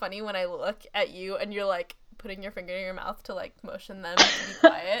it's so funny when I look at you and you're like putting your finger in your mouth to like motion them to be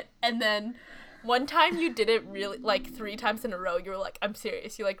quiet, and then one time you did it really like 3 times in a row. You were like, "I'm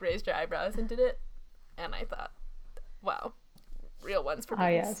serious." You like raised your eyebrows and did it, and I thought, wow, real ones for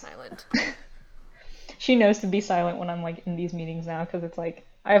being yes. silent. She knows to be silent when I'm like in these meetings now, because it's like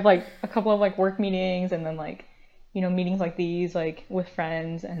I have like a couple of like work meetings and then like, you know, meetings like these like with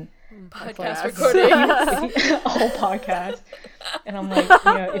friends and Podcast like, recording. a whole podcast, and I'm like,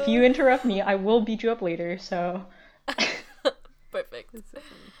 you know, if you interrupt me, I will beat you up later. So Perfect.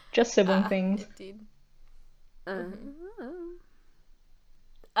 just sibling things. Indeed. Mm-hmm.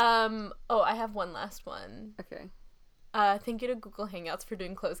 Oh, I have one last one. Okay. Thank you to Google Hangouts for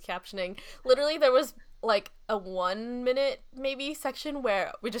doing closed captioning. Literally, there was like a 1 minute maybe section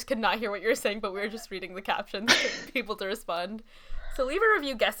where we just could not hear what you were saying, but we were just reading the captions for people to respond. So leave a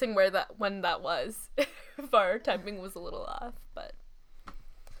review guessing when that was, if our timing was a little off. But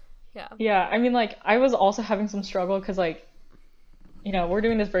yeah, Yeah, I mean, like, I was also having some struggle because, like, you know, we're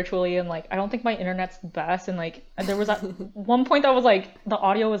doing this virtually, and, like, I don't think my internet's the best, and, like, there was at one point that was, like, the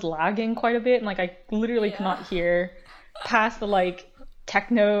audio was lagging quite a bit, and, like, I literally could not hear past the, like,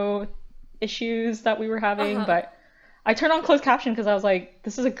 techno issues that we were having, but I turned on closed caption because I was like,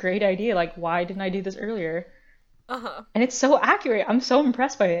 this is a great idea, like, why didn't I do this earlier? And it's so accurate. I'm so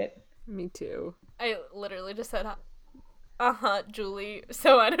impressed by it. Me too. I literally just said, Julie.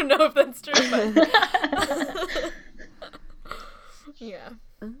 So I don't know if that's true, but yeah.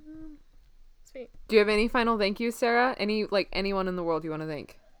 Sweet. Do you have any final thank yous, Sarah? Anyone in the world you want to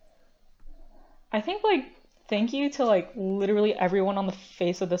thank? I think, like, thank you to, like, literally everyone on the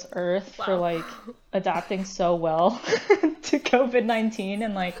face of this earth for, like, adapting so well to COVID-19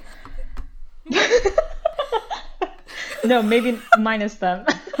 and, like... No, maybe minus them.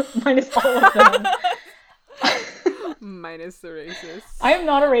 Minus all of them. Minus the racists. I am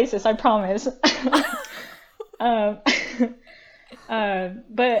not a racist, I promise. But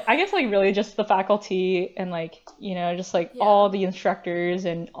I guess, like, really just the faculty and, like, you know, just, like, all the instructors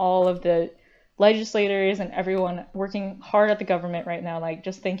and all of the legislators and everyone working hard at the government right now. Like,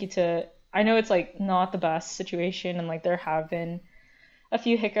 just thank you to... I know it's, like, not the best situation, and, like, there have been a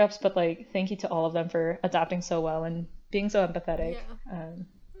few hiccups, but, like, thank you to all of them for adapting so well and being so empathetic.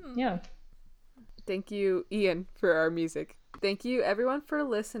 Yeah. Thank you, Ian, for our music. Thank you, everyone, for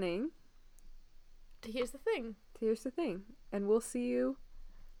listening. Here's the thing. Here's the thing. And we'll see you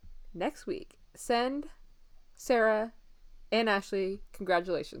next week. Send Sarah and Ashley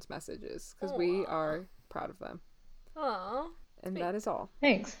congratulations messages, because we are proud of them. Aww. And that is all.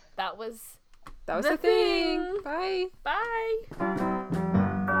 Thanks. That was the thing. Bye. Bye.